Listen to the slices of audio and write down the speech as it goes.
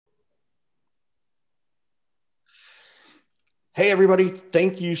Hey, everybody.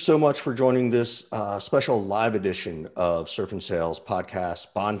 Thank you so much for joining this special live edition of Surf and Sales podcast,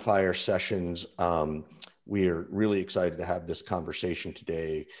 Bonfire Sessions. We are really excited to have this conversation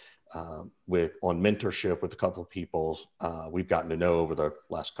today on mentorship with a couple of people we've gotten to know over the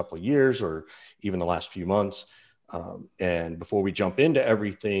last couple of years or even the last few months. And before we jump into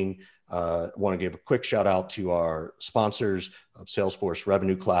everything, I want to give a quick shout out to our sponsors of Salesforce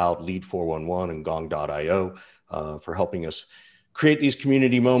Revenue Cloud, Lead 411, and Gong.io for helping us create these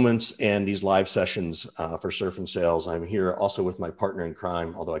community moments and these live sessions for Surf and Sales. I'm here also with my partner in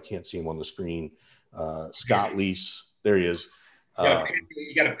crime, although I can't see him on the screen, Scott Leese. There he is.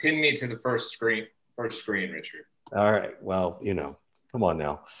 You got to pin me to the first screen, Richard. All right. Well, come on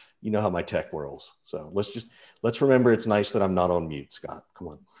now. You know how my tech whirls. So let's remember it's nice that I'm not on mute, Scott. Come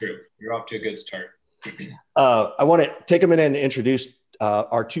on. True. You're off to a good start. I want to take a minute and introduce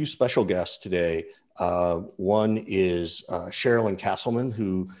our two special guests today. One is Cherilynn Castleman,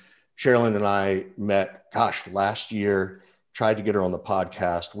 who Cherilynn and I met, last year, tried to get her on the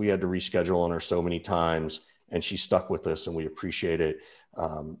podcast. We had to reschedule on her so many times, and she stuck with us, and we appreciate it.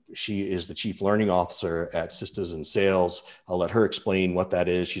 She is the Chief Learning Officer at Sisters in Sales. I'll let her explain what that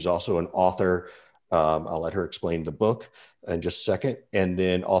is. She's also an author. I'll let her explain the book in just a second. And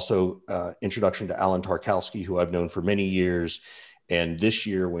then also introduction to Alan Tarkowski, who I've known for many years. And this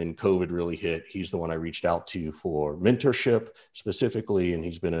year, when COVID really hit, he's the one I reached out to for mentorship specifically. And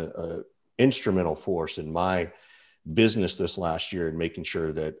he's been an instrumental force in my business this last year in making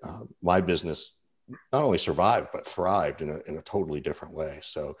sure that my business not only survived, but thrived in a totally different way.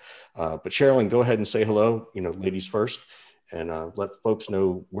 So, but Cherilynn, go ahead and say hello, ladies first, and let folks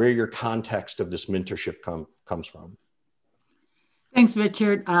know where your context of this mentorship comes from. Thanks,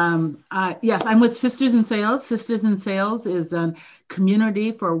 Richard. Yes, I'm with Sisters in Sales. Sisters in Sales is a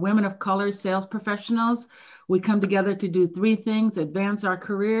community for women of color sales professionals. We come together to do three things: advance our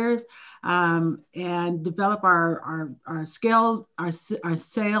careers, and develop our skills, our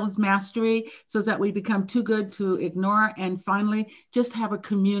sales mastery, so that we become too good to ignore, and finally, just have a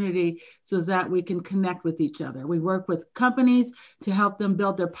community so that we can connect with each other. We work with companies to help them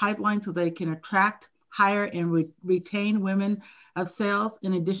build their pipeline so they can attract, hire, and retain women of sales.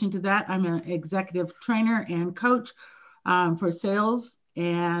 In addition to that, I'm an executive trainer and coach for sales,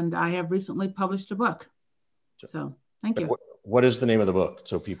 and I have recently published a book. So thank you. What is the name of the book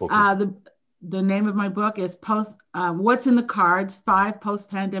so people can... The name of my book is What's in the Cards, 5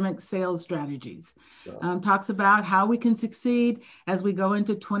 Post-Pandemic Sales Strategies. Talks about how we can succeed as we go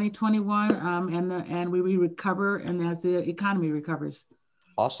into 2021 and we recover and as the economy recovers.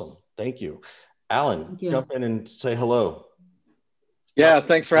 Awesome. Thank you. Alan, jump in and say hello. Yeah,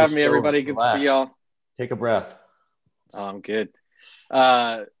 thanhanks for having me, everybody. Good to see y'all. Take a breath. I'm good.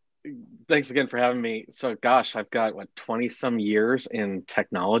 Thanks again for having me. So, I've got 20 some years in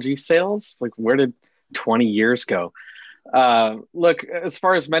technology sales. Like, where did 20 years go? Look, as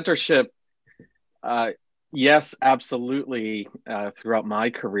far as mentorship, yes, absolutely. Throughout my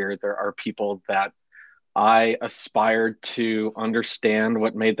career, there are people that I aspired to understand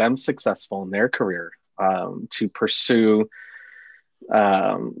what made them successful in their career, to pursue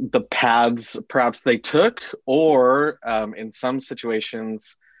the paths perhaps they took, or in some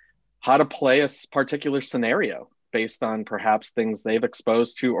situations, how to play a particular scenario based on perhaps things they've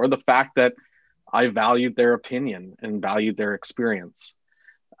exposed to, or the fact that I valued their opinion and valued their experience.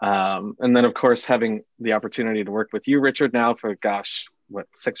 And then, of course, having the opportunity to work with you, Richard, now for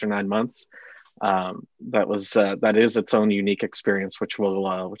 6 or 9 months. That is its own unique experience, which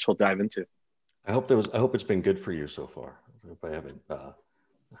we'll dive into. I hope it's been good for you so far. I hope I haven't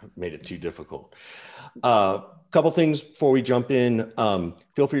made it too difficult. Couple things before we jump in.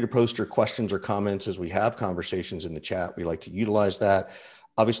 Feel free to post your questions or comments as we have conversations in the chat. We like to utilize that.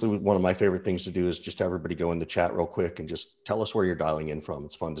 Obviously, one of my favorite things to do is just everybody go in the chat real quick and just tell us where you're dialing in from.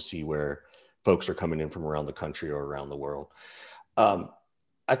 It's fun to see where folks are coming in from around the country or around the world.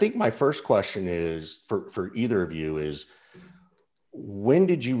 I think my first question is for either of you is, when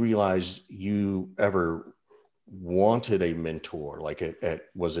did you realize you ever wanted a mentor? Like,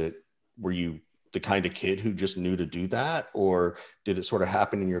 were you the kind of kid who just knew to do that? Or did it sort of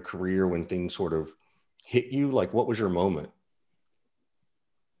happen in your career when things sort of hit you? Like, what was your moment?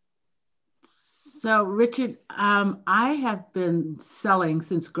 So, Richard, I have been selling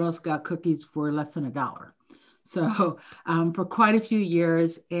since Girl Scout cookies for less than $1. So for quite a few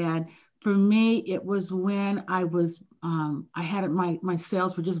years. And for me, it was when I had my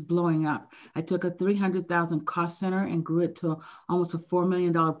sales were just blowing up. I took a 300,000 cost center and grew it to almost a $4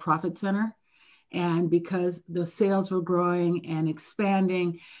 million profit center. And because the sales were growing and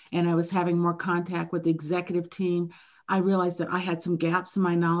expanding, and I was having more contact with the executive team, I realized that I had some gaps in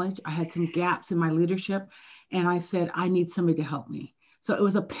my knowledge. I had some gaps in my leadership. And I said, I need somebody to help me. So it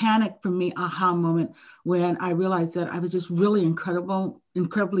was a panic for me, aha moment, when I realized that I was just really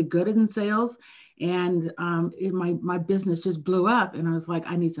incredibly good in sales. And my business just blew up. And I was like,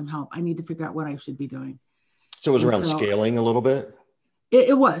 I need some help. I need to figure out what I should be doing. So it was And around so scaling a little bit.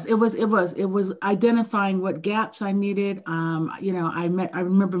 it was identifying what gaps I needed. I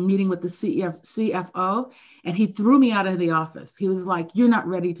remember meeting with the CFO, and he threw me out of the office. He was like, "You're not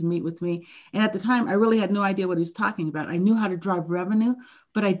ready to meet with me." And at the time, I really had no idea what he was talking about. I knew how to drive revenue,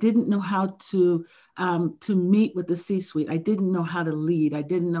 but I didn't know how to meet with the C-suite. I didn't know how to lead. I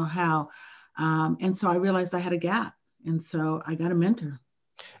didn't know how, and so I realized I had a gap, and so I got a mentor.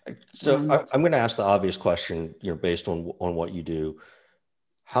 So And I'm going to ask the obvious question, based on what you do.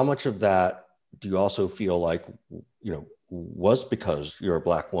 How much of that do you also feel like, was because you're a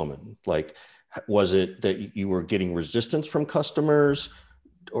Black woman? Like, was it that you were getting resistance from customers,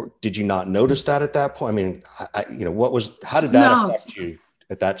 or did you not notice that at that point? I mean, how did that no, affect you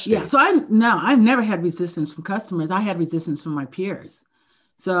at that yeah. stage? So I've never had resistance from customers. I had resistance from my peers.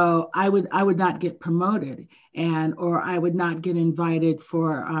 So I would not get promoted, or I would not get invited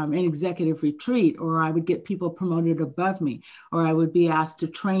for an executive retreat, or I would get people promoted above me, or I would be asked to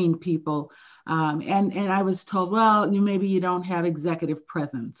train people. And I was told, well, maybe you don't have executive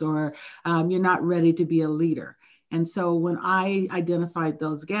presence, or you're not ready to be a leader. And so when I identified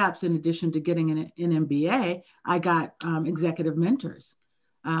those gaps, in addition to getting an MBA, I got executive mentors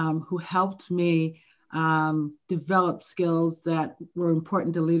who helped me develop skills that were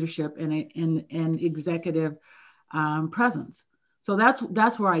important to leadership and executive presence. So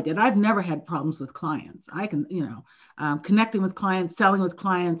that's where I did. I've never had problems with clients. I can, connecting with clients, selling with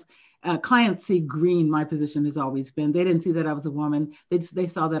clients. Clients see green. My position has always been. They didn't see that I was a woman. They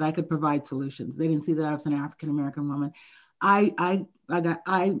saw that I could provide solutions. They didn't see that I was an African American woman. I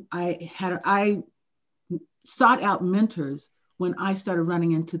sought out mentors when I started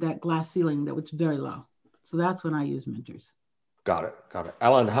running into that glass ceiling that was very low. So that's when I use mentors. Got it.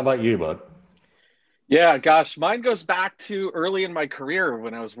 Alan, how about you, bud? Yeah, gosh, mine goes back to early in my career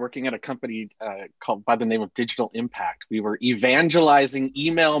when I was working at a company called by the name of Digital Impact. We were evangelizing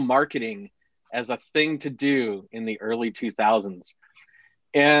email marketing as a thing to do in the early 2000s.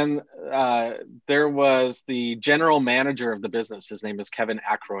 And there was the general manager of the business. His name is Kevin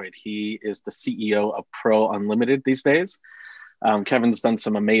Ackroyd. He is the CEO of Pro Unlimited these days. Kevin's done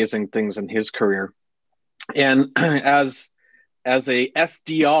some amazing things in his career. And as a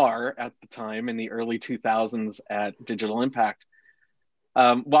SDR at the time in the early 2000s at Digital Impact,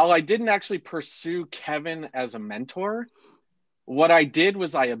 while I didn't actually pursue Kevin as a mentor, what I did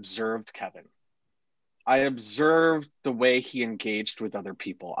was I observed Kevin. I observed the way he engaged with other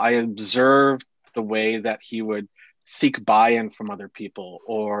people. I observed the way that he would seek buy-in from other people,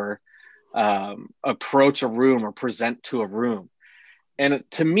 or approach a room or present to a room. And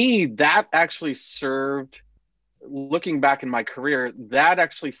to me, that actually served, looking back in my career, that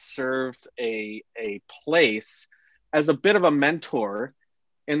actually served a place as a bit of a mentor,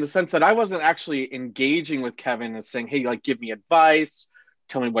 in the sense that I wasn't actually engaging with Kevin and saying, hey, like, give me advice,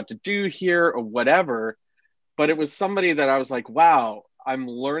 tell me what to do here, or whatever. But it was somebody that I was like, wow, I'm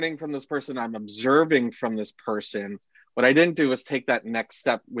learning from this person. I'm observing from this person. What I didn't do was take that next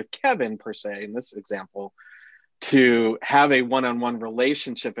step with Kevin, per se, in this example, to have a one-on-one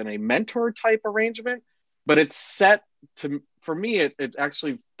relationship and a mentor type arrangement. But it's set to, for me, it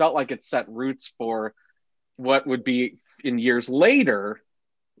actually felt like it set roots for what would be in years later,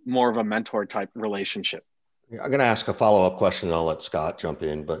 more of a mentor type relationship. I'm going to ask a follow-up question and I'll let Scott jump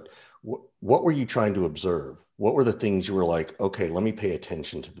in, but what were you trying to observe? What were the things you were like, okay, let me pay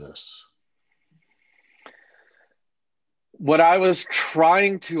attention to this? What I was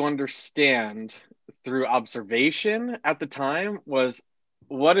trying to understand through observation at the time was,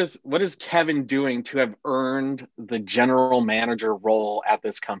 what is Kevin doing to have earned the general manager role at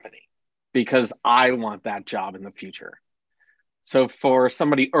this company? Because I want that job in the future. So for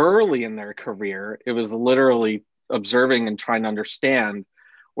somebody early in their career, it was literally observing and trying to understand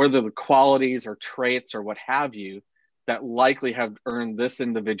whether the qualities or traits or what have you that likely have earned this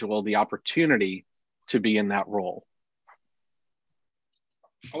individual the opportunity to be in that role.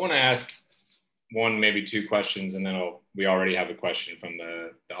 I want to ask one, maybe two questions, and then we already have a question from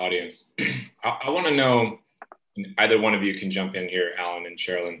the audience. I want to know, either one of you can jump in here, Alan and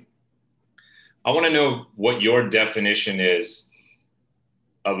Cherilynn. I want to know what your definition is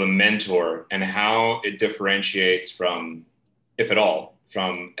of a mentor and how it differentiates from, if at all,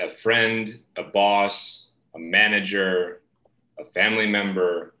 from a friend, a boss, a manager, a family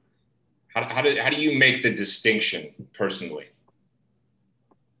member. How do you make the distinction personally?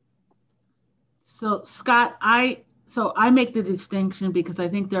 So Scott, I make the distinction because I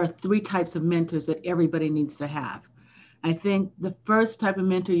think there are three types of mentors that everybody needs to have. I think the first type of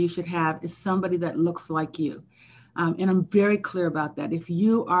mentor you should have is somebody that looks like you. And I'm very clear about that. If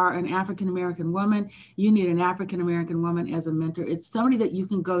you are an African-American woman, you need an African-American woman as a mentor. It's somebody that you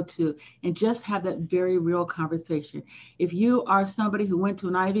can go to and just have that very real conversation. If you are somebody who went to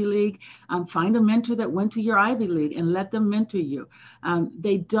an Ivy League, find a mentor that went to your Ivy League and let them mentor you.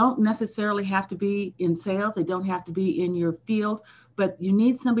 They don't necessarily have to be in sales. They don't have to be in your field, but you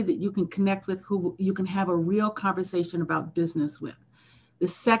need somebody that you can connect with, who you can have a real conversation about business with. The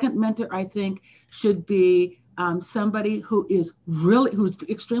second mentor, I think, should be somebody who's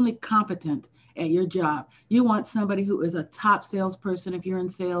extremely competent at your job. You want somebody who is a top salesperson if you're in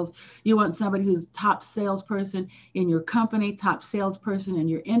sales. You want somebody who's top salesperson in your company, top salesperson in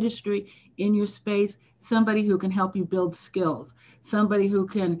your industry, in your space, somebody who can help you build skills, somebody who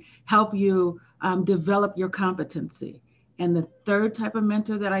can help you develop your competency. And the third type of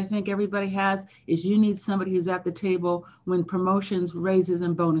mentor that I think everybody has is you need somebody who's at the table when promotions, raises,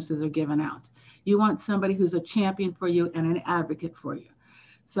 and bonuses are given out. You want somebody who's a champion for you and an advocate for you.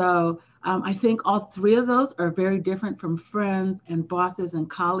 So I think all three of those are very different from friends and bosses and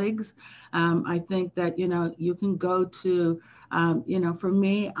colleagues. I think that, you can go to, for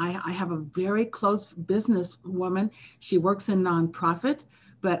me, I have a very close business woman. She works in nonprofit.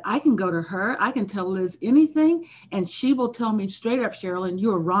 But I can go to her, I can tell Liz anything, and she will tell me straight up, Cherilynn,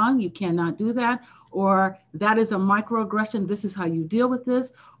 you are wrong, you cannot do that, or that is a microaggression, this is how you deal with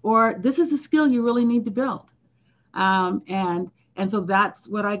this, or this is a skill you really need to build. And so that's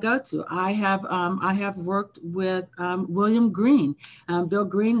what I go to. I have worked with William Green. Bill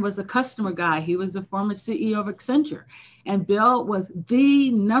Green was a customer guy. He was the former CEO of Accenture. And Bill was the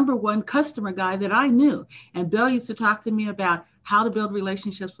number one customer guy that I knew. And Bill used to talk to me about how to build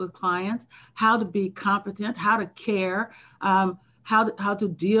relationships with clients, how to be competent, how to care, how to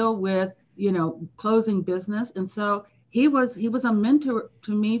deal with, closing business. And so he was a mentor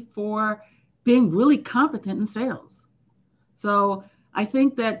to me for being really competent in sales. So I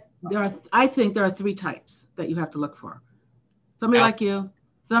think that there are three types that you have to look for. Somebody like you,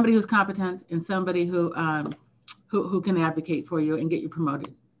 somebody who's competent, and somebody who can advocate for you and get you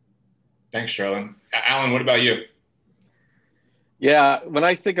promoted. Thanks, Cherilynn. Alan, what about you? Yeah, when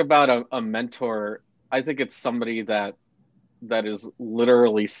I think about a mentor, I think it's somebody that is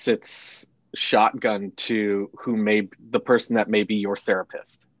literally sits shotgun to the person that may be your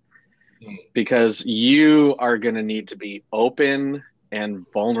therapist. Because you are going to need to be open and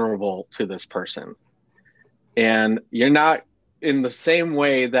vulnerable to this person. And you're not in the same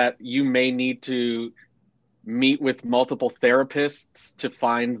way that you may need to meet with multiple therapists to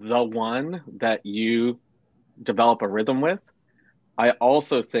find the one that you develop a rhythm with. I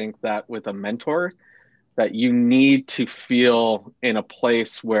also think that with a mentor, that you need to feel in a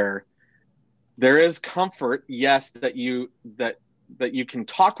place where there is comfort, yes, that you can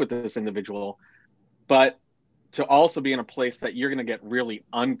talk with this individual, but to also be in a place that you're going to get really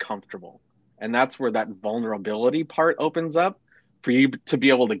uncomfortable. And that's where that vulnerability part opens up for you to be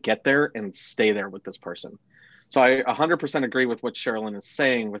able to get there and stay there with this person. So I 100% agree with what Cherilynn is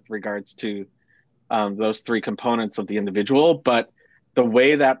saying with regards to those three components of the individual, but the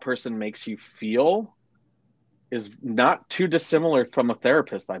way that person makes you feel is not too dissimilar from a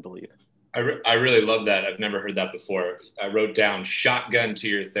therapist, I believe. I really love that. I've never heard that before. I wrote down shotgun to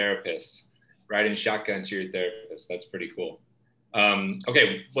your therapist, writing shotgun to your therapist. That's pretty cool.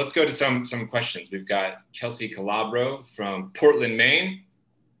 Okay, let's go to some questions. We've got Kelsey Calabro from Portland, Maine.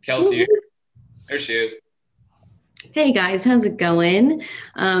 Kelsey, there she is. Hey guys, how's it going?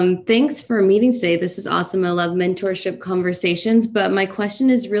 Thanks for meeting today. This is awesome. I love mentorship conversations, but my question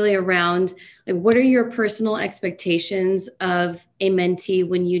is really around, what are your personal expectations of a mentee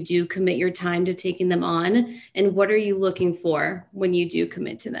when you do commit your time to taking them on? And what are you looking for when you do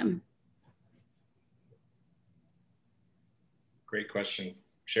commit to them? Great question.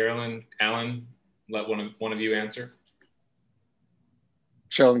 Cherilynn, Alan, let one of you answer.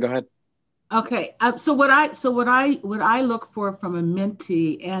 Cherilynn, go ahead. Okay, so what I look for from a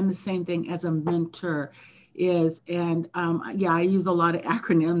mentee, and the same thing as a mentor, is, and I use a lot of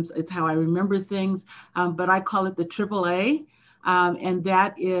acronyms. It's how I remember things, but I call it the AAA, and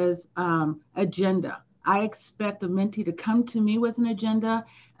that is agenda. I expect a mentee to come to me with an agenda,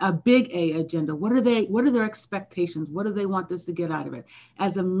 a big A agenda. What are their expectations? What do they want this to get out of it?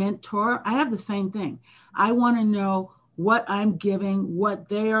 As a mentor, I have the same thing. I want to know what I'm giving, what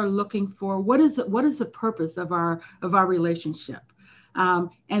they are looking for, what is the purpose of our relationship.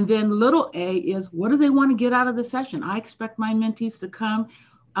 And then little a is, what do they want to get out of the session? I expect my mentees to come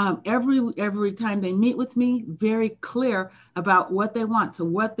every time they meet with me, very clear about what they want. So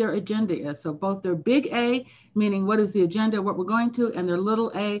what their agenda is. So both their big A, meaning what is the agenda, what we're going to, and their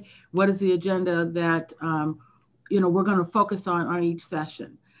little a, what is the agenda that we're going to focus on each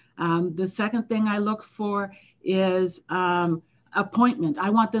session. The second thing I look for is appointment. I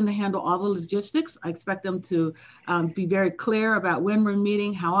want them to handle all the logistics. I expect them to be very clear about when we're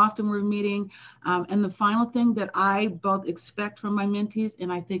meeting, how often we're meeting. And the final thing that I both expect from my mentees,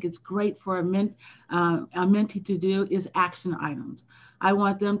 and I think it's great for a mentee to do, is action items. I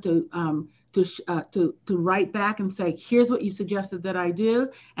want them to write back and say, here's what you suggested that I do.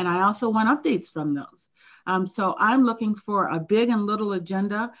 And I also want updates from those. So I'm looking for a big and little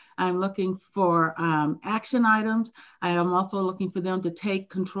agenda. I'm looking for action items. I am also looking for them to take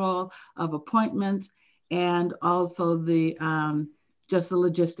control of appointments and also the just the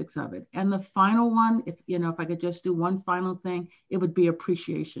logistics of it. And the final one, if I could just do one final thing, it would be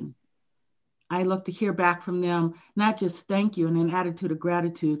appreciation. I look to hear back from them, not just thank you and an attitude of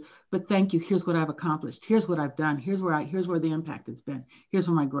gratitude, but thank you. Here's what I've accomplished. Here's what I've done. Here's where the impact has been. Here's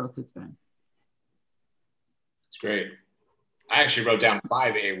where my growth has been. That's great. I actually wrote down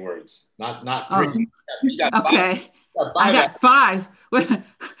 5 A words, not 3. Oh, you got okay. 5. I got 5.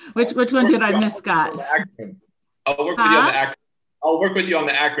 Which one did I miss, Scott? I'll work with you on the acronym. I'll work with you on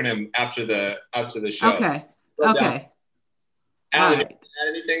the acronym after the show. Okay. Alan, Right. you add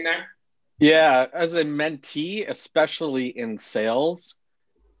anything there? Yeah, as a mentee, especially in sales,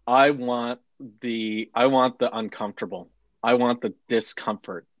 I want the uncomfortable. I want the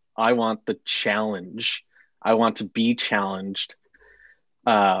discomfort. I want the challenge. I want to be challenged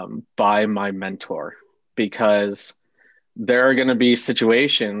by my mentor, because there are going to be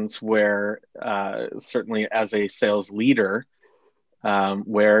situations where, certainly as a sales leader,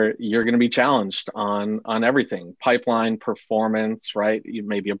 where you're going to be challenged on everything, pipeline performance, right? You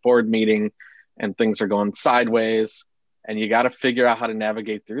may be a board meeting and things are going sideways, and you got to figure out how to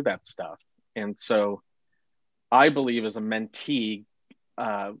navigate through that stuff. And so I believe as a mentee,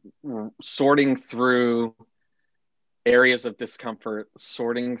 sorting through areas of discomfort,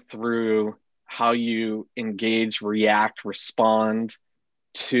 sorting through how you engage, react, respond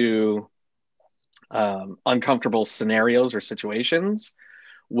to uncomfortable scenarios or situations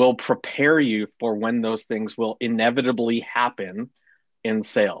will prepare you for when those things will inevitably happen in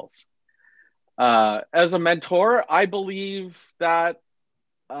sales. As a mentor, I believe that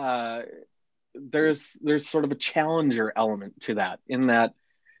there's sort of a challenger element to that, in that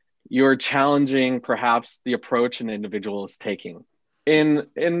you're challenging perhaps the approach an individual is taking in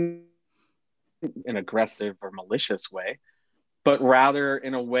an aggressive or malicious way, but rather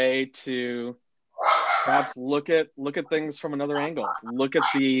in a way to perhaps look at things from another angle, look at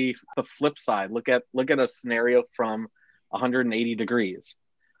the flip side, look at a scenario from 180 degrees,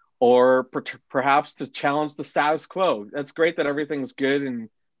 or perhaps to challenge the status quo. That's great that everything's good and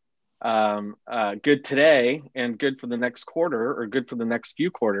good today and good for the next quarter or good for the next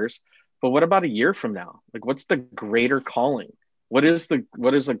few quarters, but what about a year from now? Like, what's the greater calling? What is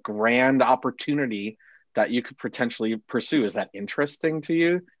a grand opportunity that you could potentially pursue? Is that interesting to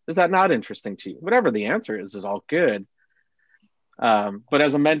you? Is that not interesting to you? Whatever the answer is all good. But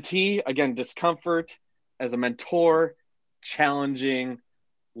as a mentee, again, discomfort. As a mentor, challenging,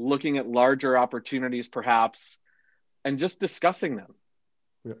 looking at larger opportunities perhaps, and just discussing them.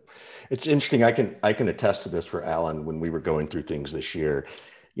 Yeah. It's interesting. I can attest to this for Alan when we were going through things this year,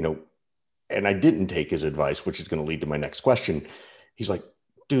 and I didn't take his advice, which is going to lead to my next question. He's like,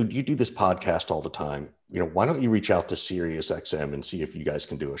 dude, you do this podcast all the time. Why don't you reach out to Sirius XM and see if you guys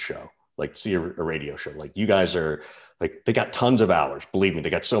can do a show, like see a radio show? Like, you guys are like, they got tons of hours. Believe me, they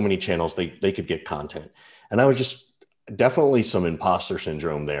got so many channels, they could get content. And I was just definitely some imposter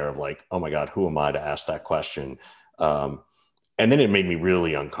syndrome there of like, oh my God, who am I to ask that question? And then it made me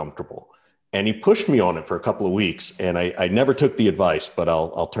really uncomfortable. And he pushed me on it for a couple of weeks, and I never took the advice, but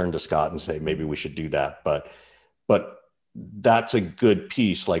I'll turn to Scott and say, maybe we should do that. But that's a good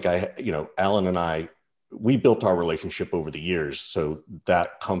piece. Like Alan and I, we built our relationship over the years. So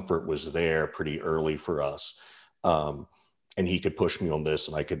that comfort was there pretty early for us. And he could push me on this,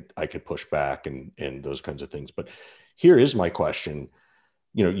 and I could push back and those kinds of things. But here is my question.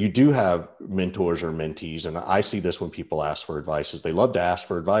 You do have mentors or mentees, and I see this when people ask for advice, is they love to ask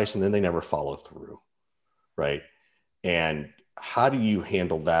for advice and then they never follow through, right? And how do you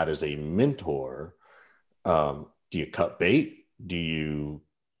handle that as a mentor? Do you cut bait? Do you,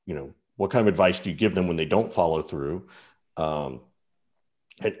 what kind of advice do you give them when they don't follow through?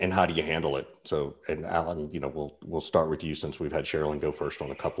 and how do you handle it? So, and Alan, we'll start with you since we've had Cherilynn go first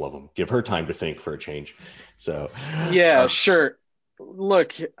on a couple of them. Give her time to think for a change. So, yeah, sure.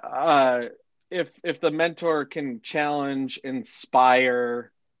 Look, if the mentor can challenge,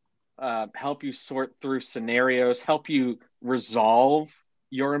 inspire, help you sort through scenarios, help you resolve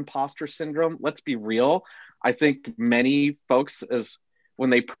your imposter syndrome. Let's be real. I think many folks, as when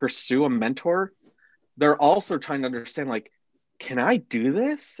they pursue a mentor, they're also trying to understand, like, can I do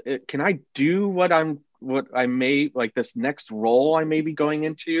this? Can I do what I may, like, this next role I may be going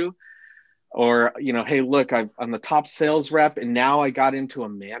into? Or, hey, look, I'm the top sales rep and now I got into a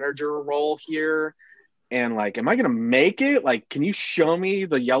manager role here. And like, am I going to make it? Like, can you show me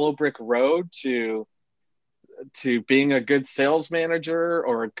the yellow brick road to being a good sales manager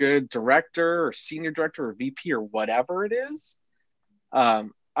or a good director or senior director or VP or whatever it is?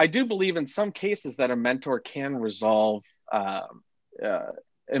 I do believe in some cases that a mentor can resolve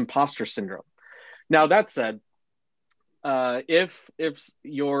imposter syndrome. Now, that said, if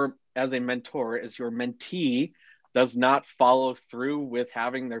you're, as a mentor, as your mentee does not follow through with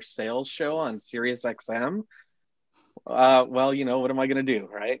having their sales show on Sirius XM, well, what am I going to do,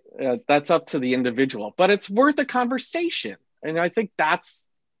 right? That's up to the individual, but it's worth a conversation. And I think that's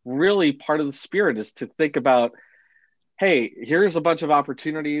really part of the spirit, is to think about, hey, here's a bunch of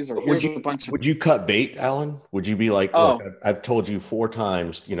opportunities, or would you cut bait, Alan? Would you be like, look, I've told you 4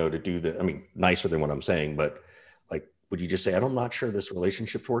 times, to do that. I mean, nicer than what I'm saying, but like, would you just say, I'm not sure this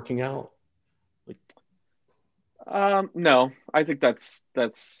relationship's working out? No, I think that's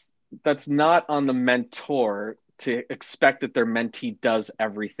not on the mentor to expect that their mentee does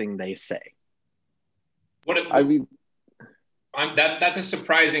everything they say. That's a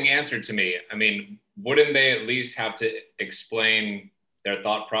surprising answer to me. I mean, wouldn't they at least have to explain their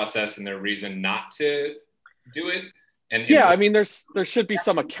thought process and their reason not to do it? I mean, there should be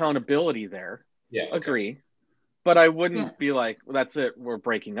some accountability there. Yeah, okay. Agree. But I wouldn't be like, well, that's it, we're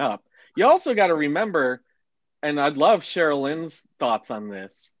breaking up. You also got to remember, and I'd love Cherilynn's thoughts on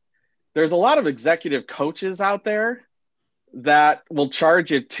this, there's a lot of executive coaches out there that will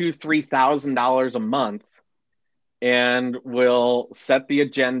charge you $2,000-$3,000 a month and will set the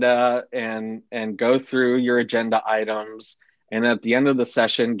agenda and go through your agenda items, and at the end of the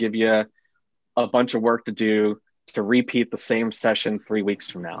session give you a bunch of work to do to repeat the same session 3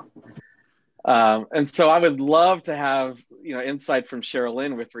 weeks from now. And so I would love to have insight from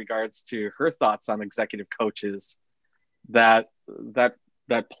Cherilynn with regards to her thoughts on executive coaches that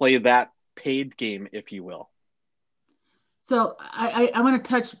play that paid game, if you will. So I want to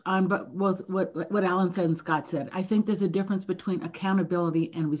touch on both what Alan said and Scott said. I think there's a difference between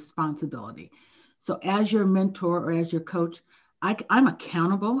accountability and responsibility. So as your mentor or as your coach, I'm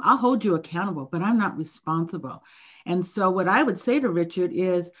accountable. I'll hold you accountable, but I'm not responsible. And so what I would say to Richard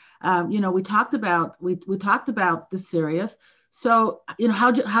is, we talked about the Sirius. So,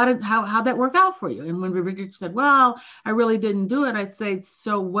 how'd that work out for you? And when Richard said, well, I really didn't do it, I'd say,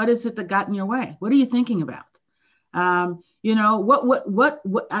 so what is it that got in your way? What are you thinking about? What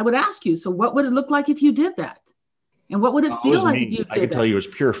I would ask you, so what would it look like if you did that? And what would it feel like if you did that? I could tell you it was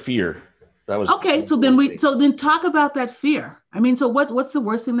pure fear. That was okay. So then talk about that fear. I mean, so what's the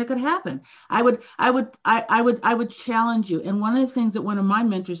worst thing that could happen? I would challenge you. And one of the things that one of my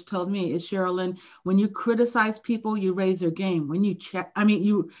mentors told me is, Cherilynn, when you criticize people, you raise their game. When you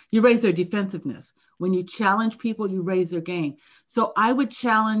you raise their defensiveness. When you challenge people, you raise their game. So I would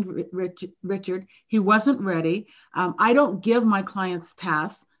challenge Richard. He wasn't ready. I don't give my clients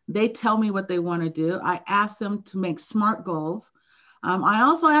tasks. They tell me what they want to do. I ask them to make SMART goals. I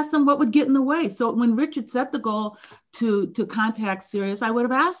also asked them what would get in the way. So when Richard set the goal to contact Sirius, I would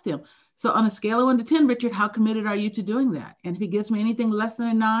have asked him, so on a scale of 1 to 10, Richard, how committed are you to doing that? And if he gives me anything less than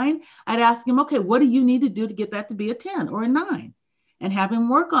a 9, I'd ask him, okay, what do you need to do to get that to be a 10 or a 9? And have him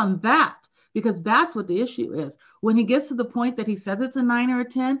work on that, because that's what the issue is. When he gets to the point that he says it's a 9 or a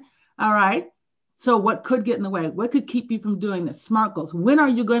 10, all right, so what could get in the way? What could keep you from doing this? SMART goals. When are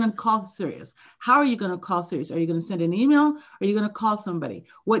you going to call Sirius? How are you going to call Sirius? Are you going to send an email? Are you going to call somebody?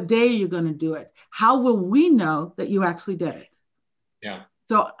 What day are you going to do it? How will we know that you actually did it? Yeah.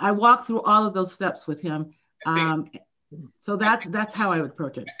 So I walked through all of those steps with him. So that's how I would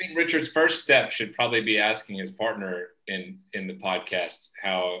approach it. I think Richard's first step should probably be asking his partner in the podcast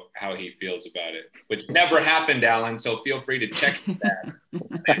how he feels about it, which never happened, Alan. So feel free to check that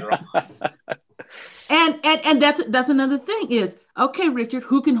later on. And that's another thing is, okay, Richard,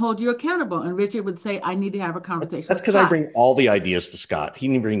 who can hold you accountable? And Richard would say, I need to have a conversation. That's because I bring all the ideas to Scott.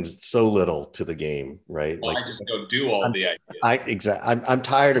 He brings so little to the game, right? Well, I just go do all the ideas. I'm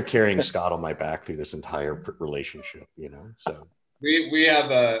tired of carrying Scott on my back through this entire relationship, So We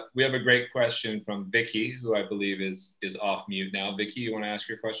have a great question from Vicky, who I believe is off mute now. Vicky, you want to ask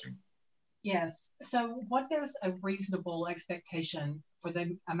your question? Yes. So what is a reasonable expectation for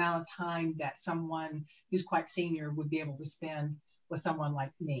the amount of time that someone who's quite senior would be able to spend with someone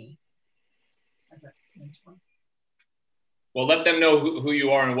like me as a mentor? Well, let them know who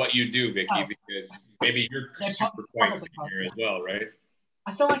you are and what you do, Vicky, because maybe you're super quite senior as well, right?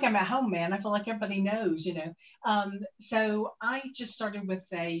 I feel like I'm at home, man. I feel like everybody knows, So I just started with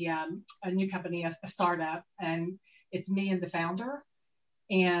a new company, a startup, and it's me and the founder.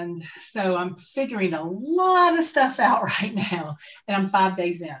 And so I'm figuring a lot of stuff out right now, and I'm 5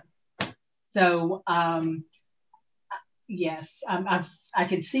 days in. So yes, I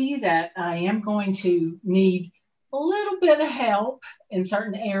can see that I am going to need a little bit of help in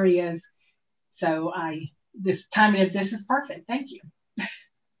certain areas. So this timing of this is perfect. Thank you.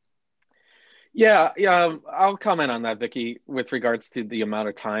 Yeah, I'll comment on that, Vicky, with regards to the amount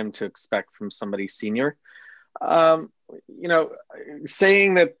of time to expect from somebody senior.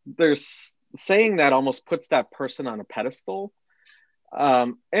 Saying that almost puts that person on a pedestal.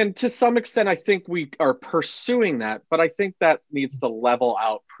 And to some extent, I think we are pursuing that, but I think that needs to level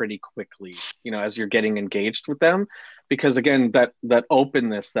out pretty quickly, as you're getting engaged with them, because again, that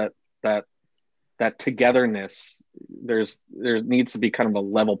openness, that togetherness, there needs to be kind of a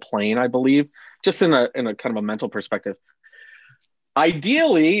level plane, I believe, just in a kind of a mental perspective.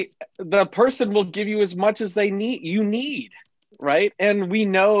 Ideally, the person will give you as much as you need, right? And we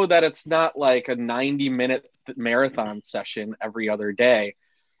know that it's not like a 90-minute marathon session every other day.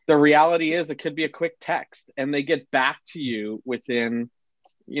 The reality is it could be a quick text and they get back to you within,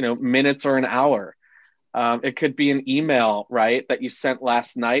 minutes or an hour. It could be an email, right, that you sent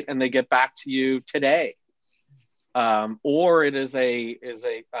last night and they get back to you today. Or it is a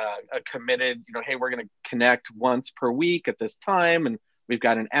committed, hey, we're going to connect once per week at this time, and we've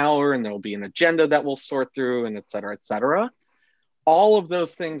got an hour, and there'll be an agenda that we'll sort through, and et cetera, et cetera. All of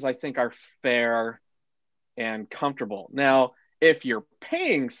those things I think are fair and comfortable. Now, if you're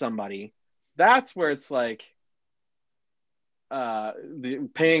paying somebody, that's where it's like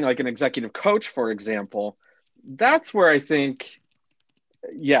paying like an executive coach, for example. That's where I think,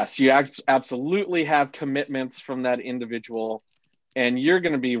 yes, you absolutely have commitments from that individual, and you're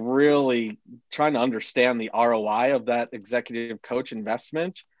going to be really trying to understand the ROI of that executive coach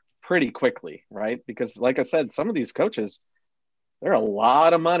investment pretty quickly, right? Because like I said, some of these coaches, they're a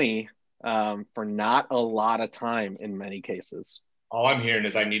lot of money for not a lot of time in many cases. All I'm hearing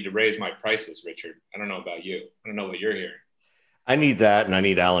is I need to raise my prices, Richard. I don't know about you. I don't know what you're hearing. I need that, and I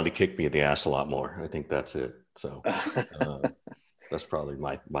need Alan to kick me in the ass a lot more. I think that's it. So that's probably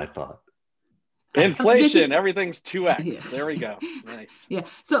my thought. Inflation, Vicky, everything's 2x. Yeah. There we go. Nice. Yeah.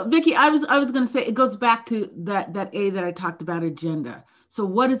 So Vicky, I was going to say, it goes back to that A that I talked about, agenda. So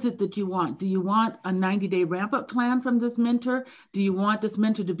what is it that you want? Do you want a 90-day ramp-up plan from this mentor? Do you want this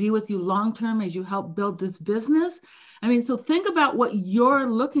mentor to be with you long-term as you help build this business? I mean, so think about what you're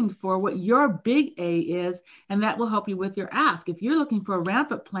looking for, what your big A is, and that will help you with your ask. If you're looking for a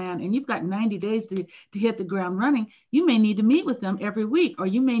ramp-up plan and you've got 90 days to hit the ground running, you may need to meet with them every week, or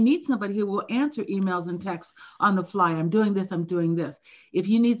you may need somebody who will answer emails and texts on the fly. I'm doing this, I'm doing this. If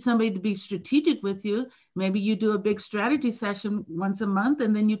you need somebody to be strategic with you, maybe you do a big strategy session once a month,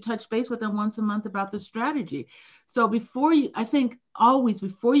 and then you touch base with them once a month about the strategy. So I think always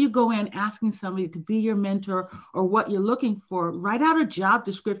before you go in asking somebody to be your mentor or what you're looking for, write out a job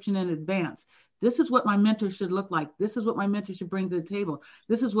description in advance. This is what my mentor should look like. This is what my mentor should bring to the table.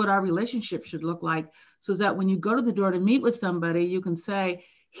 This is what our relationship should look like, so that when you go to the door to meet with somebody, you can say,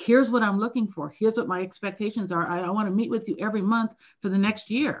 here's what I'm looking for. Here's what my expectations are. I want to meet with you every month for the next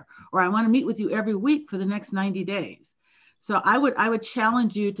year, or I want to meet with you every week for the next 90 days. So I would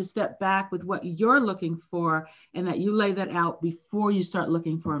challenge you to step back with what you're looking for, and that you lay that out before you start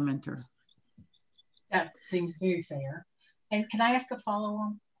looking for a mentor. That seems very fair. And can I ask a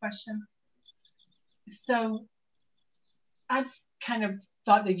follow-on question? So I've kind of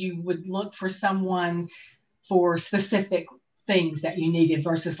thought that you would look for someone for specific things that you needed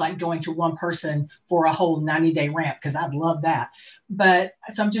versus like going to one person for a whole 90-day ramp, because I'd love that. But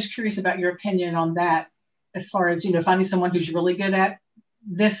so I'm just curious about your opinion on that, as far as, finding someone who's really good at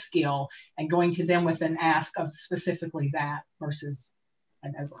this skill and going to them with an ask of specifically that versus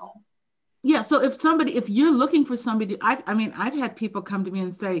an overall. Yeah. So if you're looking for somebody, I've had people come to me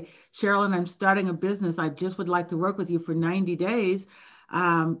and say, Cherilynn, I'm starting a business. I just would like to work with you for 90 days.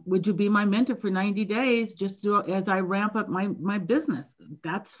 Would you be my mentor for 90 days just as I ramp up my business?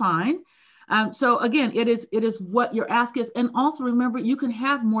 That's fine. So again, it is what your ask is. And also remember, you can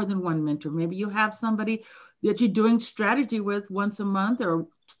have more than one mentor. Maybe you have somebody that you're doing strategy with once a month or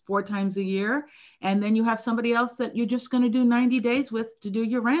 4 times a year. And then you have somebody else that you're just going to do 90 days with to do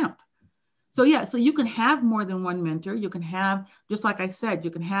your ramp. So yeah, so you can have more than one mentor. You can have, just like I said,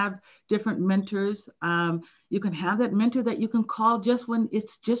 you can have different mentors. You can have that mentor that you can call just when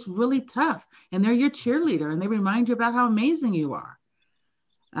it's just really tough, and they're your cheerleader and they remind you about how amazing you are.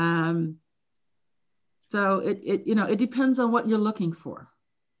 So it depends on what you're looking for.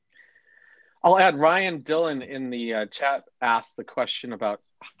 I'll add, Ryan Dillon in the chat asked the question about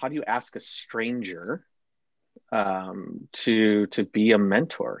how do you ask a stranger to be a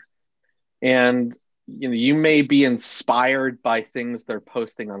mentor? And you may be inspired by things they're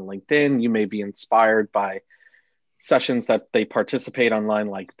posting on LinkedIn. You may be inspired by sessions that they participate online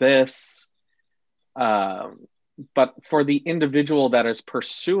like this. But for the individual that is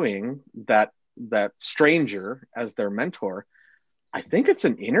pursuing that stranger as their mentor, I think it's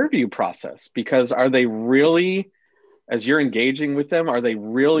an interview process, because are they really, as you're engaging with them, are they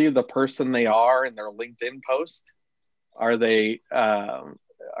really the person they are in their LinkedIn post? Are they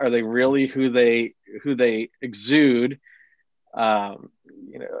really who they exude,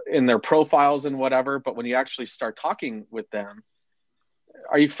 in their profiles and whatever? But when you actually start talking with them,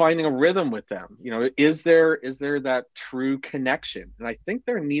 are you finding a rhythm with them? Is there that true connection? And I think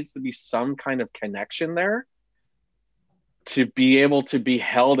there needs to be some kind of connection there to be able to be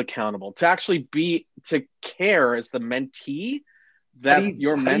held accountable, to actually to care as the mentee that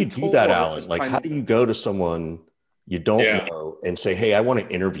your mentor. How do you do that, Alan? Like, how do you go to someone you don't know and say, hey, I want to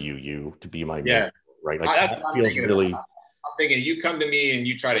interview you to be my mentor, right? Like, that feels really... I'm thinking you come to me and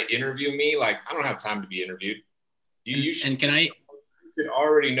you try to interview me. Like, I don't have time to be interviewed. You should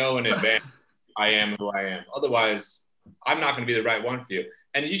already know in advance I am who I am. Otherwise, I'm not going to be the right one for you.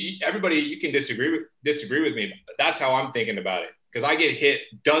 And everybody, you can disagree with me, but that's how I'm thinking about it. Because I get hit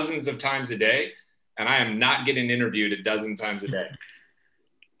dozens of times a day, and I am not getting interviewed a dozen times a day.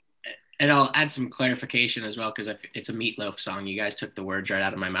 And I'll add some clarification as well, because it's a Meatloaf song. You guys took the words right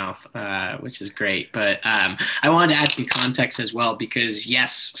out of my mouth, which is great. But I wanted to add some context as well, because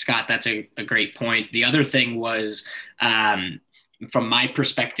yes, Scott, that's a great point. The other thing was, from my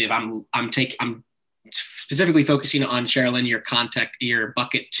perspective, I'm specifically focusing on, Cherilynn, your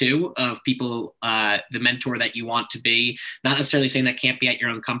bucket 2 of people, the mentor that you want to be. Not necessarily saying that can't be at your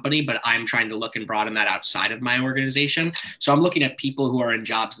own company, but I'm trying to look and broaden that outside of my organization. So I'm looking at people who are in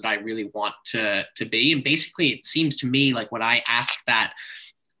jobs that I really want to be. And basically, it seems to me like when I ask that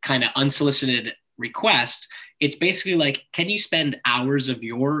kind of unsolicited request, it's basically like, can you spend hours of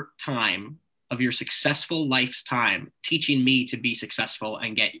your time, of your successful life's time, teaching me to be successful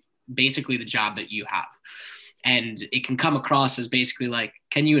and get basically the job that you have? And it can come across as basically like,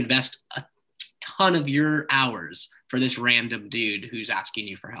 can you invest a ton of your hours for this random dude who's asking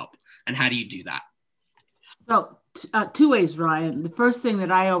you for help? And how do you do that? So 2 ways, Ryan. The first thing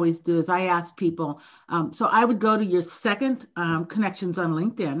that I always do is I ask people, so I would go to your second connections on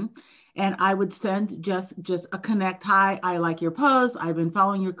LinkedIn, and I would send just a connect. Hi, I like your post. I've been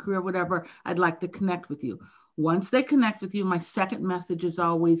following your career, whatever. I'd like to connect with you. Once they connect with you, my second message is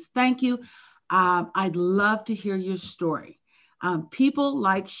always, thank you. I'd love to hear your story. People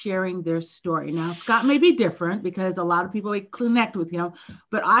like sharing their story. Now, Scott may be different because a lot of people connect with him,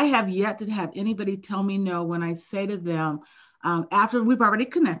 but I have yet to have anybody tell me no when I say to them, after we've already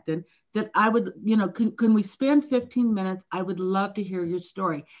connected, that I would, can we spend 15 minutes? I would love to hear your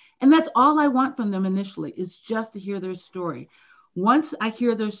story. And that's all I want from them initially, is just to hear their story. Once I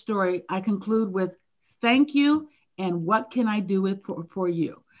hear their story, I conclude with, thank you, and what can I do for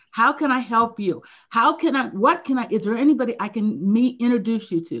you? How can I help you? Is there anybody I can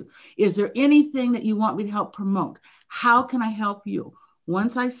introduce you to? Is there anything that you want me to help promote? How can I help you?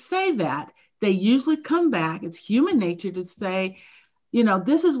 Once I say that, they usually come back. It's human nature to say,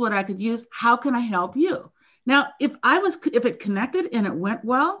 this is what I could use. How can I help you? Now, if it connected and it went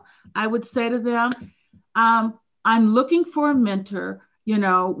well, I would say to them, I'm looking for a mentor.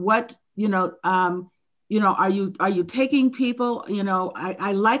 Are you taking people?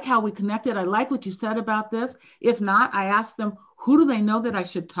 I like how we connected. I like what you said about this. If not, I ask them, who do they know that I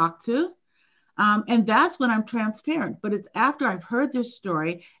should talk to? And that's when I'm transparent. But it's after I've heard their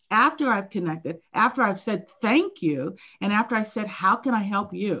story, after I've connected, after I've said thank you, and after I said, how can I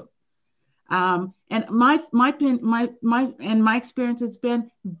help you? And my experience has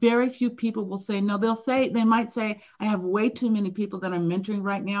been very few people will say no. They might say, I have way too many people that I'm mentoring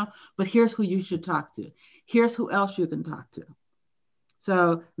right now, but here's who you should talk to. Here's who else you can talk to.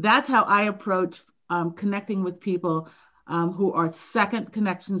 So that's how I approach connecting with people who are second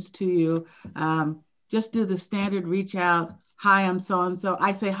connections to you. Just do the standard reach out. hi, I'm so-and-so.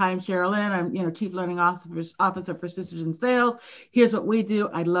 I say, hi, I'm Cherilynn. I'm, Chief Learning Officer for Sisters in Sales. Here's what we do.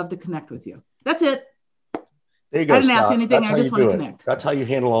 I'd love to connect with you. That's it. There you go, I didn't Scott. ask anything. That's I how just you want do to it. connect. That's how you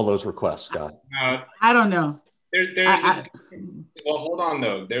handle all those requests, Scott. I don't know. Well, hold on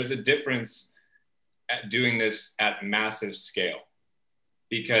though. There's a difference at doing this at massive scale,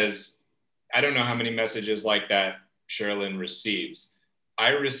 because I don't know how many messages like that Cherilynn receives. I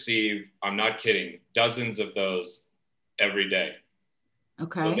receive, I'm not kidding, dozens of those every day.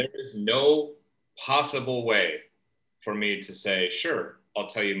 Okay. So there is no possible way for me to say, sure, I'll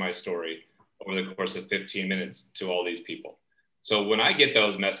tell you my story over the course of 15 minutes to all these people. So when I get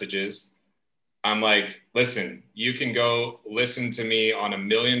those messages, I'm like, listen, you can go listen to me on 1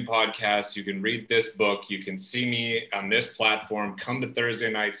 million podcasts. You can read this book. You can see me on this platform. Come to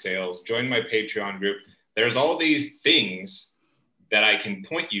Thursday Night Sales. Join my Patreon group. There's all these things that I can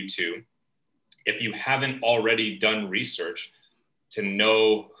point you to if you haven't already done research to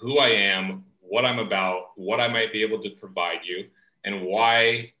know who I am, what I'm about, what I might be able to provide you, and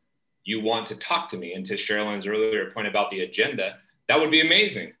why you want to talk to me. And to Cherilynn's earlier point about the agenda, that would be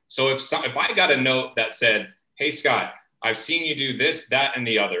amazing. So if I got a note that said, hey, Scott, I've seen you do this, that, and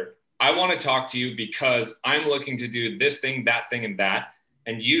the other. I want to talk to you because I'm looking to do this thing, that thing, and that.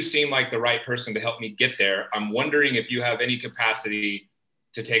 And you seem like the right person to help me get there. I'm wondering if you have any capacity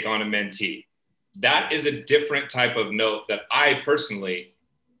to take on a mentee. That is a different type of note that I personally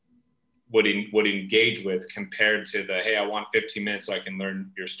would engage with compared to the, hey, I want 15 minutes so I can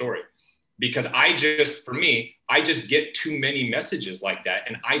learn your story. Because I just get too many messages like that,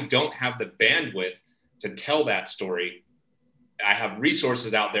 and I don't have the bandwidth to tell that story. I have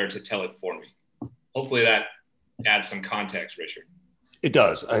resources out there to tell it for me. Hopefully that adds some context, Richard. It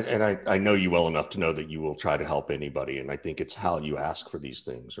does. I know you well enough to know that you will try to help anybody. And I think it's how you ask for these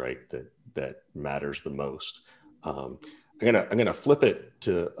things, right? That matters the most. I'm gonna flip it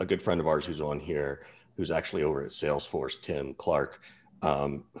to a good friend of ours who's on here, who's actually over at Salesforce, Tim Clark,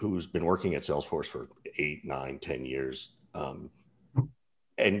 who's been working at Salesforce for 8, 9, 10 years.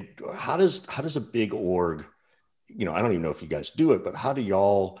 And how does a big org, I don't even know if you guys do it, but how do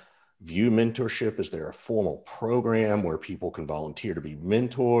y'all view mentorship? Is there a formal program where people can volunteer to be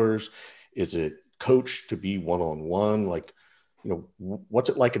mentors? Is it coached to be one-on-one? Like, what's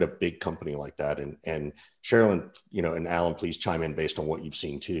it like at a big company like that? And Cherilynn, and Alan, please chime in based on what you've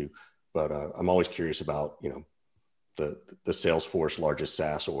seen too. But I'm always curious about, the Salesforce largest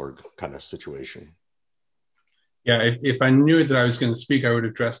SaaS org kind of situation. Yeah, if I knew that I was going to speak, I would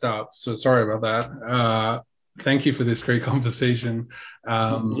have dressed up. So sorry about that. Thank you for this great conversation.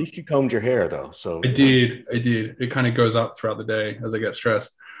 At least you combed your hair though. So I did. It kind of goes up throughout the day as I get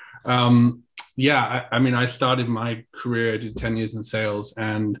stressed. I started my career, I did 10 years in sales,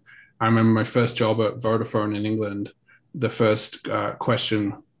 and I remember my first job at Vodafone in England. The first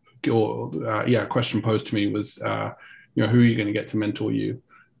question posed to me was, who are you going to get to mentor you?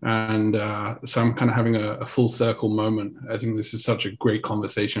 And so I'm kind of having a full circle moment. I think this is such a great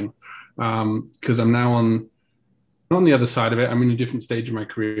conversation because I'm now on the other side of it. I'm in a different stage of my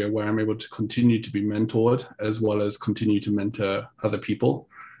career where I'm able to continue to be mentored as well as continue to mentor other people.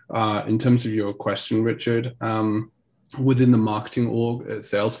 In terms of your question, Richard, within the marketing org at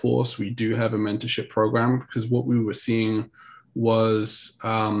Salesforce, we do have a mentorship program because what we were seeing was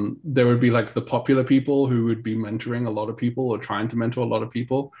there would be like the popular people who would be mentoring a lot of people or trying to mentor a lot of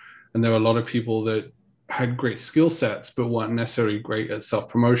people. And there were a lot of people that had great skill sets, but weren't necessarily great at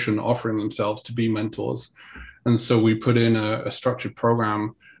self-promotion, offering themselves to be mentors. And so we put in a structured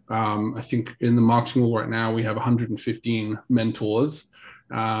program. I think in the marketing world right now, we have 115 mentors.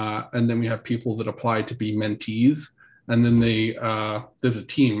 And then we have people that apply to be mentees. And then there's a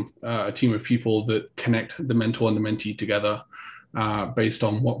team of people that connect the mentor and the mentee together based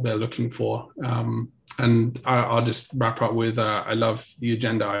on what they're looking for. And I'll just wrap up with, I love the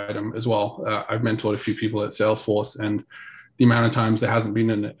agenda item as well. I've mentored a few people at Salesforce, and the amount of times there hasn't been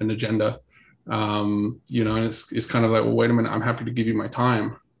an agenda, and it's kind of like, well, wait a minute, I'm happy to give you my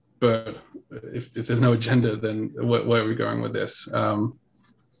time, but if there's no agenda, then where are we going with this?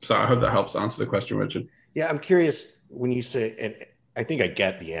 So I hope that helps answer the question, Richard. Yeah, I'm curious when you say, and I think I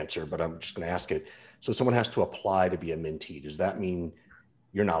get the answer, but I'm just going to ask it. So someone has to apply to be a mentee. Does that mean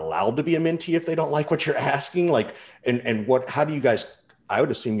you're not allowed to be a mentee if they don't like what you're asking? Like, and how do you guys, I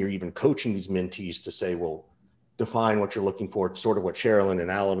would assume you're even coaching these mentees to say, well, define what you're looking for. It's sort of what Cherilynn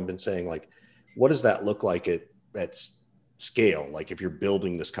and Alan have been saying. Like, what does that look like at scale? Like if you're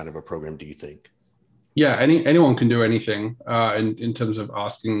building this kind of a program, do you think? Yeah, anyone can do anything in terms of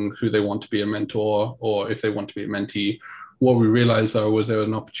asking who they want to be a mentor or if they want to be a mentee. What we realized though was there was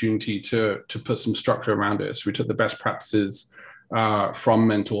an opportunity to put some structure around it. So we took the best practices from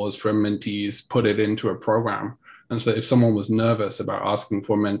mentors, from mentees, put it into a program. And so if someone was nervous about asking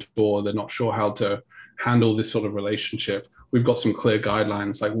for a mentor, they're not sure how to handle this sort of relationship, we've got some clear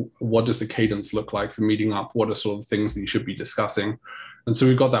guidelines, like what does the cadence look like for meeting up? What are sort of things that you should be discussing? And so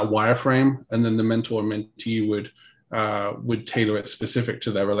we've got that wireframe, and then the mentor and mentee would tailor it specific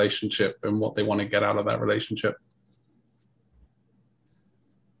to their relationship and what they want to get out of that relationship.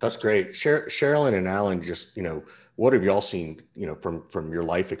 That's great. Cherilynn and Alan, just, what have y'all seen, from your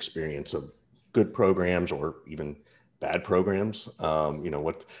life experience of good programs or even bad programs?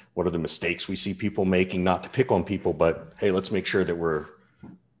 What are the mistakes we see people making? Not to pick on people, but hey, let's make sure that we're,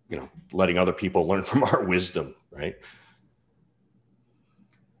 letting other people learn from our wisdom, right?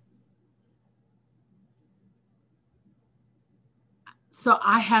 So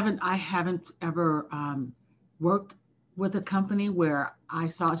I haven't ever worked with a company where I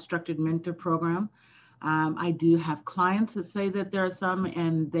saw a structured mentor program. I do have clients that say that there are some,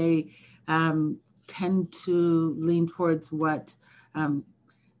 and they tend to lean towards what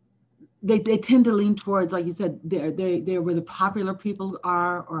they tend to lean towards, like you said, they're where the popular people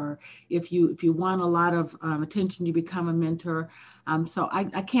are, or if you want a lot of attention, you become a mentor. So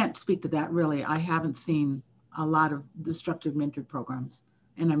I can't speak to that really. I haven't seen a lot of the structured mentor programs,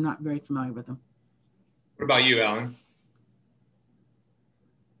 and I'm not very familiar with them. What about you, Alan?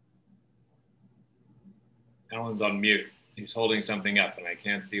 Alan's on mute. He's holding something up, and I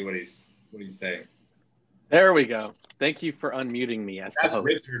can't see what he's saying. There we go. Thank you for unmuting me as the host. That's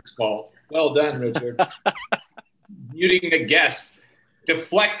Richard's fault. Well done, Richard. Muting the guests,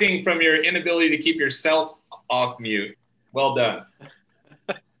 deflecting from your inability to keep yourself off mute. Well done.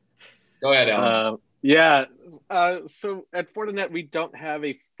 Go ahead, Alan. So at Fortinet, we don't have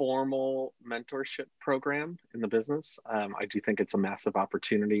a formal mentorship program in the business. I do think it's a massive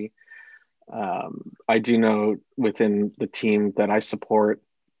opportunity. I do know within the team that I support,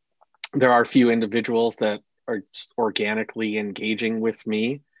 there are a few individuals that are just organically engaging with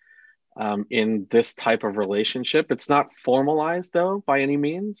me in this type of relationship. It's not formalized though, by any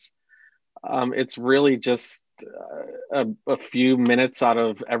means. It's really just a few minutes out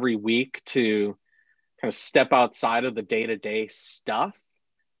of every week to kind of step outside of the day-to-day stuff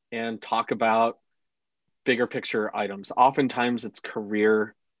and talk about bigger picture items. Oftentimes it's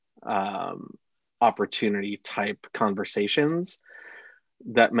career opportunity type conversations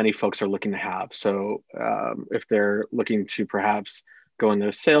that many folks are looking to have. So if they're looking to perhaps go into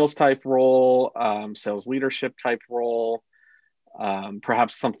a sales type role, sales leadership type role,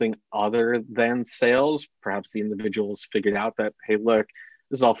 perhaps something other than sales, perhaps the individual's figured out that, hey, look,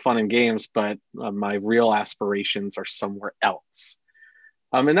 this is all fun and games, but my real aspirations are somewhere else.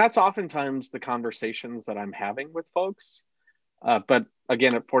 And that's oftentimes the conversations that I'm having with folks. But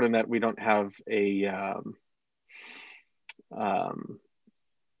again, at Fortinet, we don't have an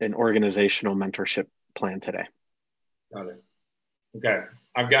organizational mentorship plan today. Got it. Okay.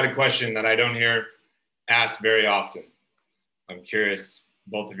 I've got a question that I don't hear asked very often. I'm curious,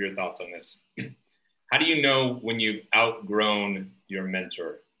 both of your thoughts on this. How do you know when you've outgrown your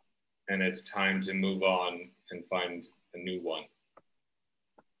mentor and it's time to move on and find a new one?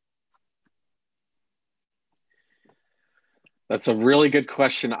 That's a really good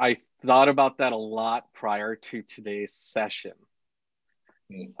question. I thought about that a lot prior to today's session.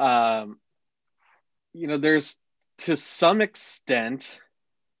 There's to some extent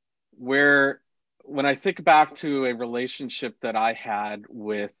where when I think back to a relationship that I had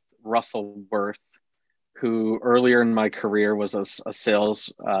with Russell Worth, who earlier in my career was a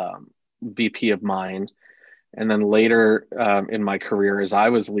sales VP of mine. And then later in my career, as I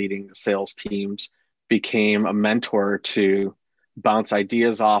was leading sales teams, became a mentor to bounce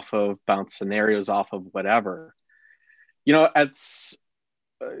ideas off of, bounce scenarios off of, whatever. To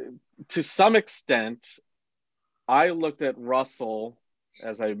some extent, I looked at Russell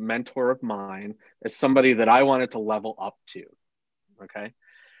as a mentor of mine, as somebody that I wanted to level up to, okay?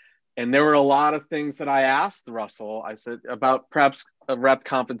 And there were a lot of things that I asked Russell. I said about perhaps rep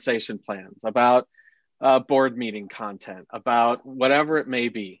compensation plans, about board meeting content, about whatever it may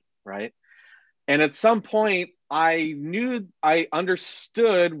be, right? And at some point, I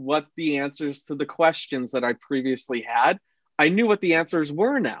understood what the answers to the questions that I previously had. I knew what the answers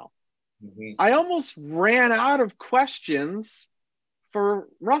were now. Mm-hmm. I almost ran out of questions for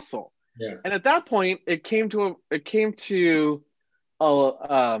Russell. Yeah. And at that point, it came to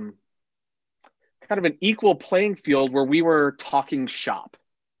kind of an equal playing field where we were talking shop.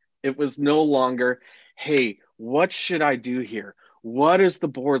 It was no longer, hey, what should I do here? What is the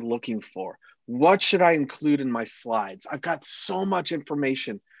board looking for? What should I include in my slides? I've got so much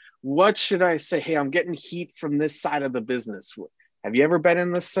information. What should I say? Hey, I'm getting heat from this side of the business. Have you ever been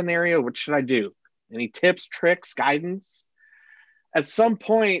in this scenario? What should I do? Any tips, tricks, guidance? At some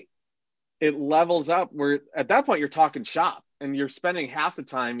point, it levels up where at that point you're talking shop and you're spending half the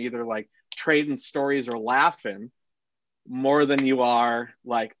time either like trading stories or laughing more than you are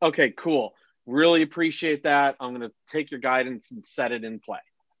like, okay, cool. Really appreciate that. I'm going to take your guidance and set it in play.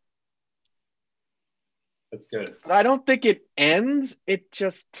 That's good. But I don't think it ends. It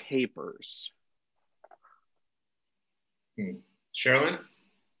just tapers. Cherilynn?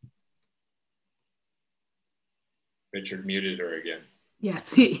 Richard muted her again. Yes.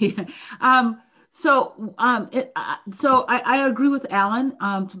 So I agree with Alan,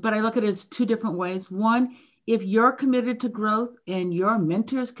 but I look at it as two different ways. One, if you're committed to growth and your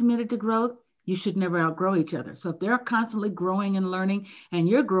mentor is committed to growth, you should never outgrow each other. So if they're constantly growing and learning and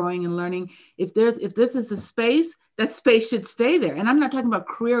you're growing and learning, if this is a space, that space should stay there. And I'm not talking about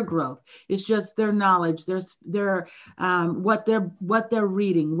career growth. It's just their knowledge, their what they're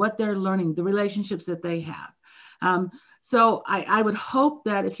reading, what they're learning, the relationships that they have. So I would hope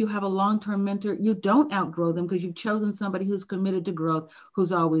that if you have a long-term mentor, you don't outgrow them because you've chosen somebody who's committed to growth,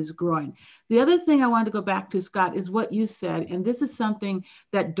 who's always growing. The other thing I wanted to go back to, Scott, is what you said, and this is something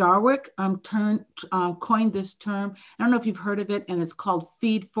that Darwick coined this term. I don't know if you've heard of it, and it's called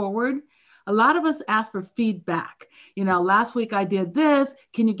feed forward. A lot of us ask for feedback. You know, last week I did this.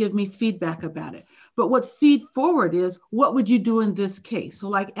 Can you give me feedback about it? But what feed forward is, what would you do in this case? So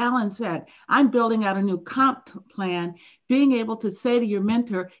like Alan said, I'm building out a new comp plan, being able to say to your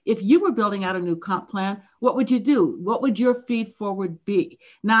mentor, if you were building out a new comp plan, what would you do? What would your feed forward be?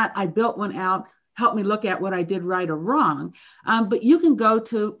 Not, I built one out, help me look at what I did right or wrong. But you can go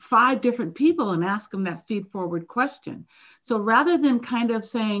to 5 different people and ask them that feed forward question. So rather than kind of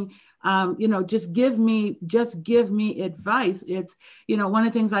saying, just give me advice. It's, one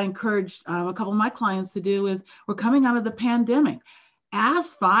of the things I encouraged a couple of my clients to do is, we're coming out of the pandemic.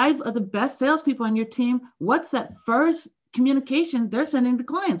 Ask 5 of the best salespeople on your team, what's that first communication they're sending to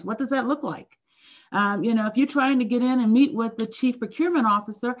clients? What does that look like? If you're trying to get in and meet with the chief procurement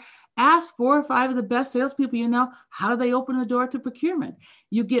officer, ask 4 or 5 of the best salespeople how do they open the door to procurement?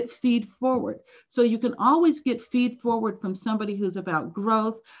 You get feed forward. So you can always get feed forward from somebody who's about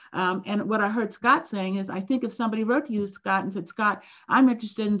growth. And what I heard Scott saying is, I think if somebody wrote to you, Scott, and said, Scott, I'm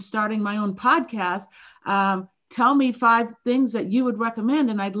interested in starting my own podcast. Tell me 5 things that you would recommend.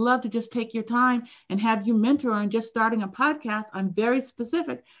 And I'd love to just take your time and have you mentor on just starting a podcast. I'm very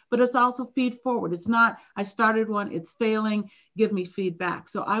specific, but it's also feed forward. It's not, I started one, it's failing, give me feedback.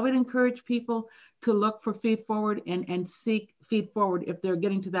 So I would encourage people to look for feed forward and seek feed forward if they're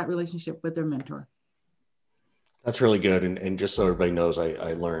getting to that relationship with their mentor. That's really good. And just so everybody knows,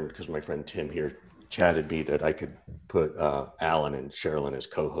 I learned, because my friend Tim here chatted me, that I could put Alan and Cherilynn as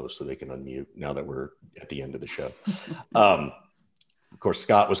co-hosts so they can unmute now that we're at the end of the show. Of course,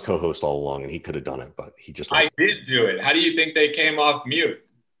 Scott was co-host all along and he could have done it, but he just... I did do it. How do you think they came off mute?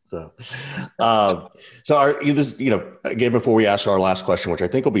 So again, before we ask our last question, which I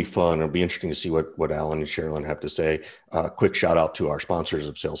think will be fun, it'll be interesting to see what Alan and Cherilynn have to say. Quick shout out to our sponsors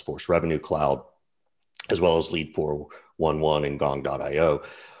of Salesforce Revenue Cloud, as well as Lead 411 and Gong.io.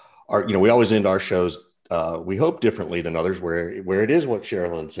 We always end our shows, we hope differently than others, where it is what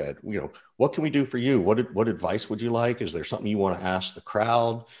Cherilynn said. What can we do for you? What advice would you like? Is there something you want to ask the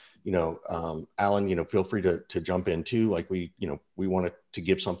crowd? Alan, feel free to jump in too. Like we wanted to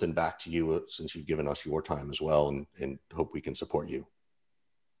give something back to you since you've given us your time as well, and hope we can support you.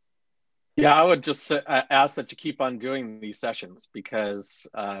 Yeah, I would just ask that you keep on doing these sessions, because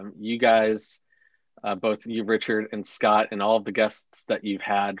you guys, both you, Richard and Scott, and all of the guests that you've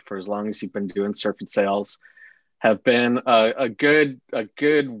had for as long as you've been doing Surf and Sales, have been a good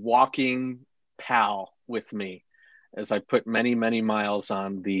walking pal with me as I put many, many miles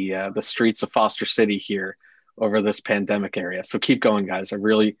on the streets of Foster City here over this pandemic area. So keep going, guys. I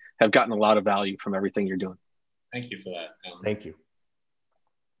really have gotten a lot of value from everything you're doing. Thank you for that, Alan. Thank you.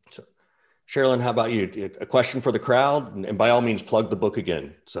 So, Cherilynn, how about you? A question for the crowd, and by all means, plug the book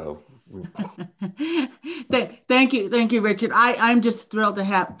again. So. Thank you, Richard. I'm just thrilled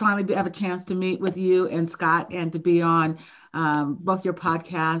to finally have a chance to meet with you and Scott, and to be on both your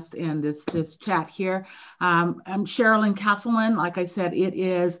podcast and this chat here. I'm Cherilynn Castleman. Like I said,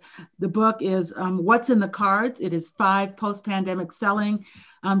 the book is What's in the Cards. It is 5 post-pandemic selling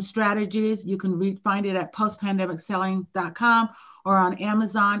strategies. You can find it at postpandemicselling.com or on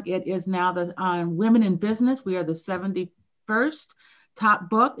Amazon. It is now on Women in Business. We are the 71st top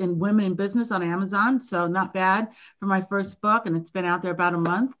book in Women in Business on Amazon. So not bad for my first book, and it's been out there about a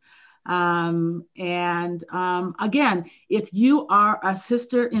month. Again, if you are a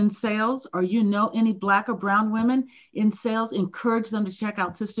sister in sales or you know any Black or brown women in sales, encourage them to check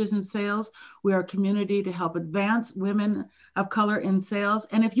out Sisters in Sales. We are a community to help advance women of color in sales.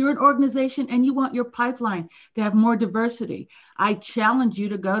 And if you're an organization and you want your pipeline to have more diversity, I challenge you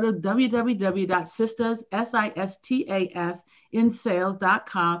to go to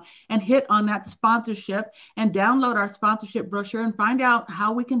www.sistasinsales.com and hit on that sponsorship and download our sponsorship brochure and find out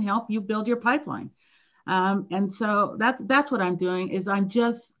how we can help you build your pipeline. And so that's what I'm doing. Is I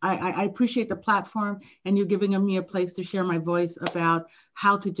appreciate the platform and you giving me a place to share my voice about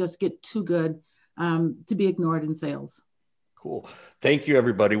how to just get too good to be ignored in sales. Cool. Thank you,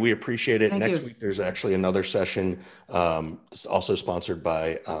 everybody. We appreciate it. Thank Next you. week, there's actually another session. It's also sponsored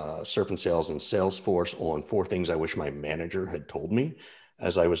by Surf and Sales and Salesforce on 4 things I wish my manager had told me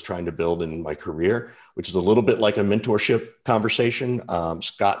as I was trying to build in my career, which is a little bit like a mentorship conversation.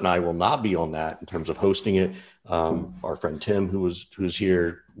 Scott and I will not be on that in terms of hosting it. Our friend Tim, who's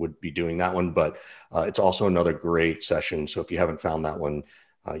here, would be doing that one, but it's also another great session. So if you haven't found that one,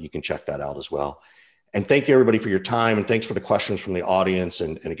 you can check that out as well. And thank you, everybody, for your time, and thanks for the questions from the audience.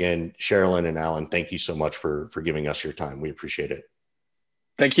 And again, Cherilynn and Alan, thank you so much for giving us your time. We appreciate it.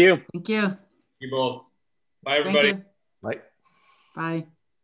 Thank you. Thank you. You both. Bye, everybody. Bye. Bye.